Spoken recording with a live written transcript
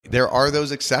there are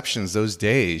those exceptions, those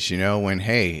days, when,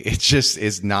 hey, it just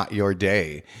is not your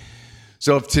day.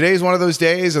 So if today's one of those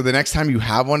days or the next time you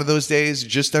have one of those days,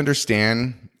 just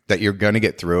understand that you're going to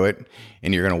get through it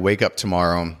and you're going to wake up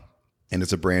tomorrow and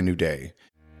it's a brand new day.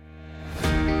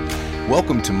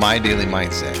 Welcome to My Daily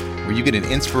Mindset, where you get an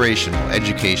inspirational,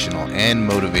 educational, and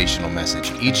motivational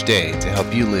message each day to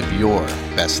help you live your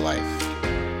best life.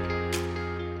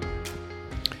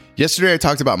 Yesterday, I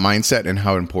talked about mindset and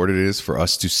how important it is for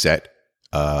us to set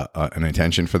an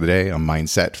intention for the day, a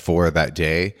mindset for that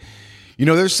day.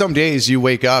 There's some days you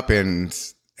wake up and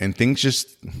things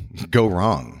just go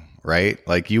wrong, right?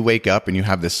 Like you wake up and you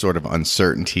have this sort of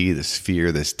uncertainty, this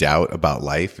fear, this doubt about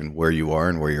life and where you are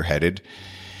and where you're headed.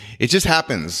 It just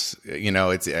happens.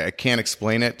 I can't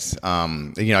explain it.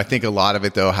 I think a lot of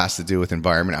it though has to do with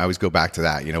environment. I always go back to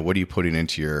that. What are you putting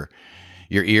into your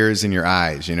ears and your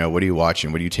eyes? What are you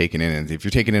watching? What are you taking in? And if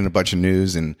you're taking in a bunch of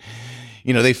news and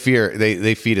they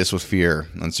feed us with fear,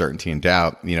 uncertainty, and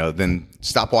doubt, then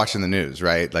stop watching the news,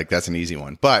 right? Like that's an easy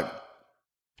one. But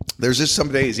there's just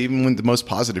some days, even with the most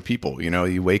positive people,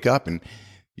 you wake up and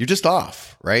you're just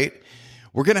off, right?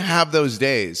 We're going to have those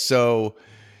days. So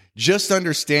just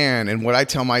understand. And what I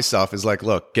tell myself is like,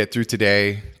 look, get through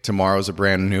today. Tomorrow's a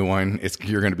brand new one.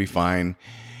 You're going to be fine.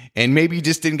 And maybe you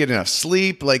just didn't get enough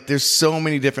sleep. Like there's so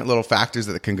many different little factors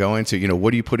that can go into,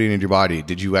 what are you putting in your body?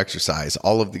 Did you exercise?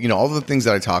 All of the things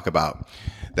that I talk about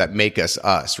that make us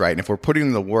us, right? And if we're putting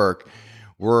in the work,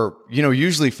 we're,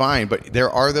 usually fine, but there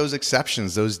are those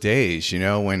exceptions, those days,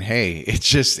 when, hey, it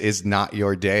just is not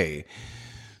your day.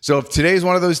 So if today's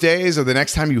one of those days or the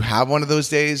next time you have one of those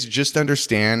days, just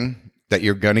understand that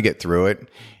you're going to get through it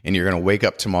and you're going to wake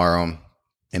up tomorrow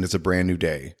and it's a brand new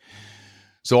day.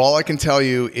 So all I can tell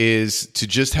you is to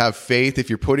just have faith. If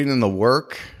you're putting in the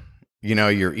work,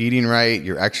 you're eating right,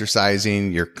 you're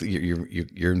exercising, your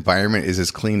environment is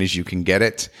as clean as you can get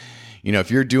it.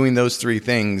 If you're doing those three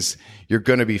things, you're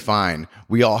going to be fine.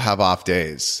 We all have off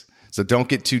days. So don't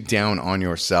get too down on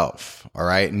yourself. All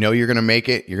right. Know you're going to make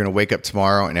it. You're going to wake up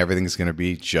tomorrow and everything's going to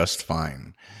be just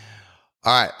fine.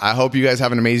 All right. I hope you guys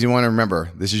have an amazing one. And remember,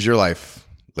 this is your life.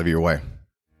 Live your way.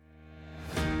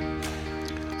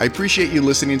 I appreciate you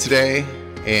listening today,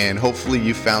 and hopefully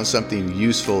you found something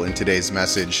useful in today's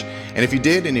message. And if you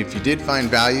did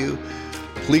find value,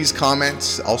 please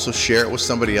comment. Also share it with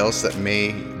somebody else that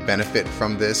may benefit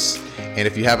from this. And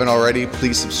if you haven't already,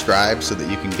 please subscribe so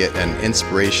that you can get an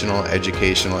inspirational,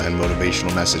 educational, and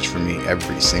motivational message from me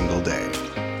every single day.